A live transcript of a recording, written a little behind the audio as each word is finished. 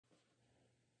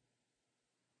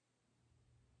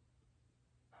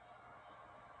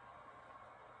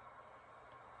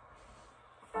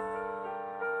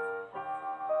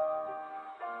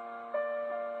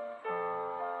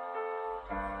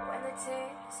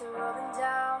So rolling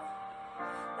down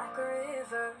like a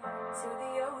river to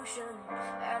the ocean,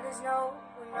 and there's no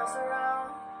one else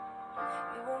around.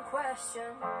 You won't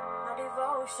question my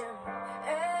devotion.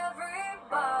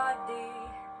 Everybody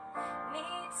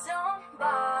needs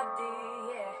somebody,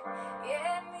 yeah,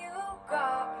 and you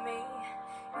got me.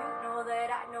 You know that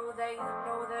I know that you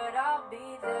know that I'll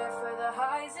be there for the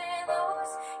highs and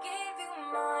lows. Give you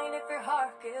mine if your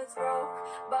heart gets broke.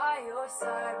 By your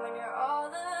side when you're all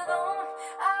alone,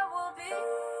 I will be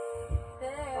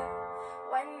there.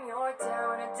 When you're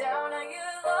down on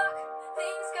your luck,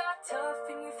 things got tough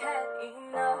and you've had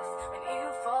enough. When you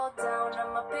fall down,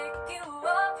 I'ma pick you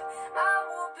up. I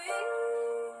will be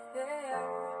there.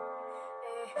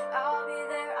 I'll be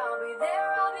there, I'll be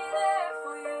there, I'll be there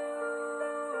for you.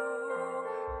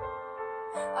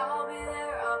 I'll be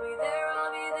there, I'll be there,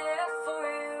 I'll be there for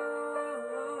you.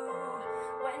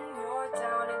 When you're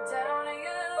down on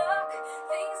your luck,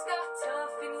 things got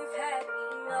tough and you've had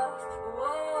enough.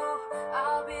 Whoa,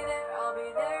 I'll be there, I'll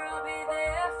be there, I'll be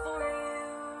there for you.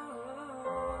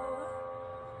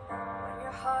 When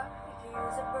your heart could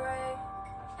use a break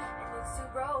and it's too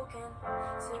broken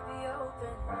to be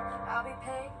open, I'll be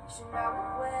patient, I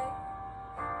will wait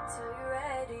till you're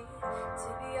ready to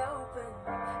be open.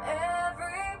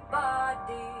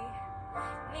 Everybody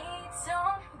needs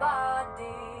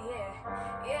somebody, yeah,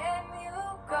 and you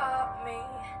got me.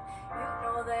 You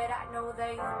know that I know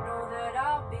that you know that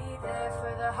I'll be there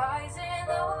for the highs and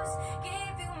lows.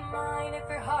 Give you mine if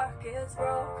your heart gets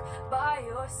broke. By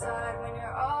your side when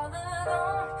you're all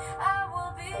alone, I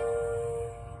will be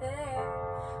there.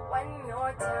 When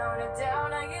you're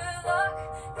down on your luck,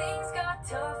 things got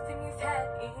tough and you've had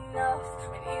enough.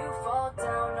 When you fall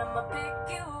down, I'ma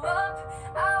pick you up.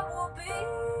 I will be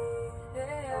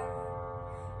there.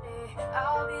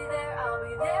 I'll be there, I'll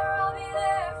be there, I'll be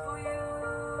there for you.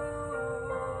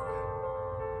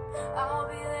 I'll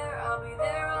be there, I'll be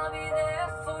there, I'll be there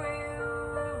for you.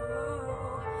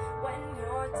 When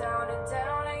you're down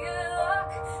on your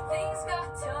luck, things got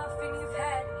tough and you've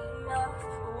had enough.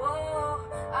 Whoa,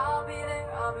 I'll be there,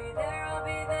 I'll be there, I'll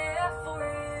be there for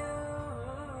you.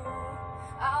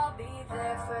 I'll be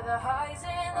there for the highs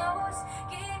and lows.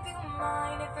 Give you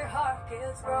mine if your heart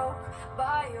gets broke.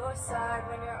 By your side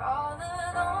when you're all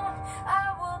alone,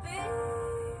 I will be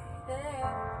there.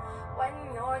 When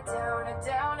you're down